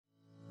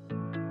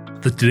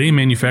The Today in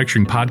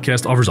Manufacturing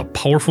podcast offers a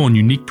powerful and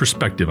unique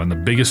perspective on the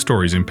biggest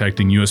stories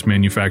impacting U.S.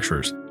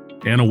 manufacturers.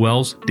 Anna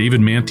Wells,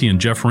 David Manti,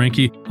 and Jeff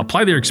Ranke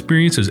apply their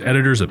experience as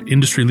editors of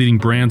industry-leading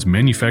brands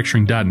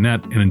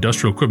Manufacturing.net and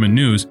Industrial Equipment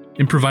News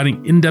in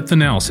providing in-depth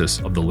analysis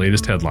of the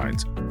latest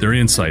headlines. Their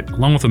insight,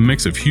 along with a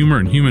mix of humor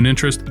and human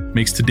interest,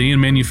 makes Today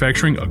in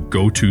Manufacturing a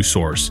go-to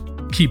source.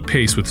 Keep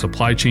pace with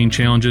supply chain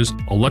challenges,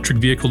 electric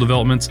vehicle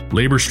developments,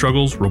 labor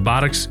struggles,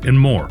 robotics, and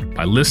more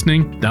by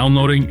listening,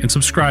 downloading, and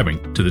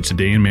subscribing to the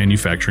Today in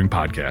Manufacturing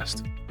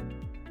podcast.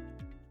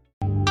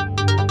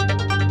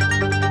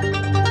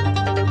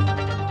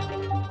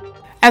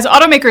 As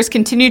automakers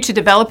continue to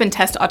develop and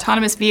test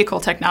autonomous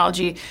vehicle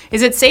technology,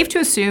 is it safe to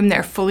assume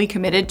they're fully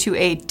committed to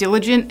a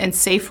diligent and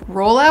safe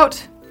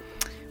rollout?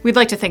 We'd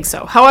like to think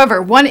so.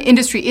 However, one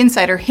industry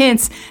insider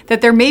hints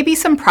that there may be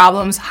some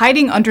problems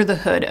hiding under the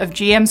hood of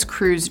GM's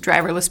Cruise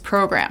driverless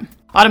program.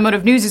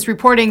 Automotive News is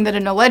reporting that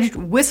an alleged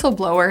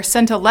whistleblower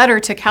sent a letter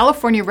to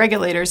California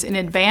regulators in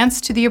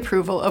advance to the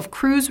approval of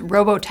Cruise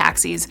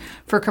robo-taxis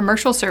for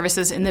commercial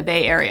services in the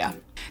Bay Area.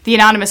 The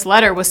anonymous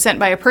letter was sent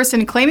by a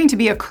person claiming to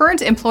be a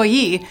current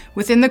employee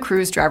within the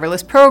Cruise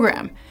driverless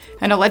program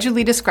and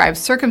allegedly describes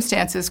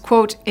circumstances,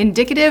 quote,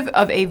 indicative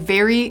of a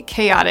very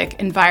chaotic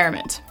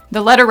environment.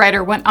 The letter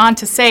writer went on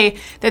to say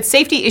that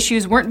safety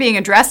issues weren't being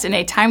addressed in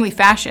a timely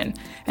fashion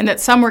and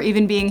that some were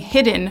even being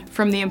hidden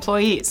from the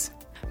employees.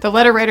 The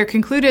letter writer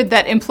concluded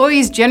that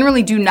employees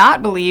generally do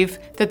not believe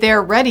that they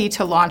are ready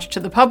to launch to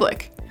the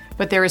public,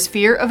 but there is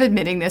fear of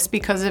admitting this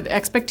because of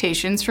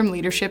expectations from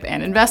leadership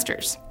and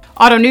investors.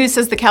 Auto News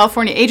says the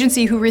California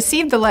agency who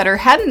received the letter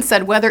hadn't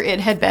said whether it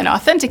had been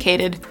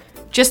authenticated,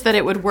 just that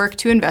it would work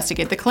to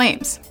investigate the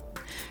claims.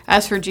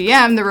 As for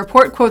GM, the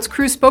report quotes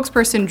Cruise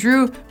spokesperson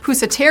Drew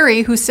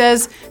Pusateri, who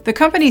says the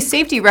company's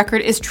safety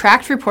record is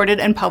tracked, reported,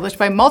 and published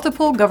by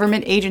multiple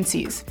government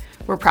agencies.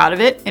 We're proud of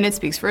it, and it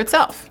speaks for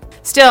itself.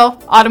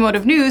 Still,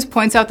 Automotive News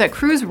points out that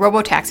Cruise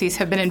robotaxis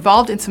have been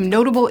involved in some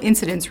notable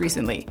incidents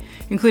recently,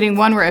 including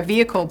one where a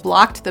vehicle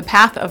blocked the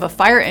path of a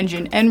fire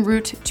engine en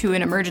route to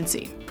an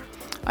emergency.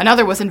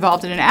 Another was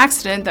involved in an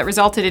accident that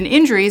resulted in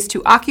injuries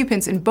to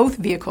occupants in both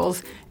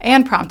vehicles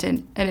and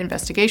prompted an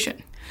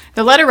investigation.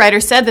 The letter writer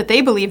said that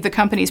they believe the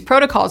company's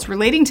protocols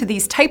relating to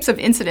these types of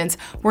incidents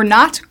were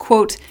not,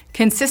 quote,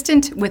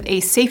 consistent with a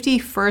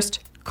safety-first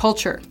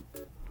culture.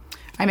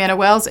 I'm Anna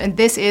Wells, and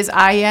this is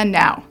IEN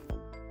Now.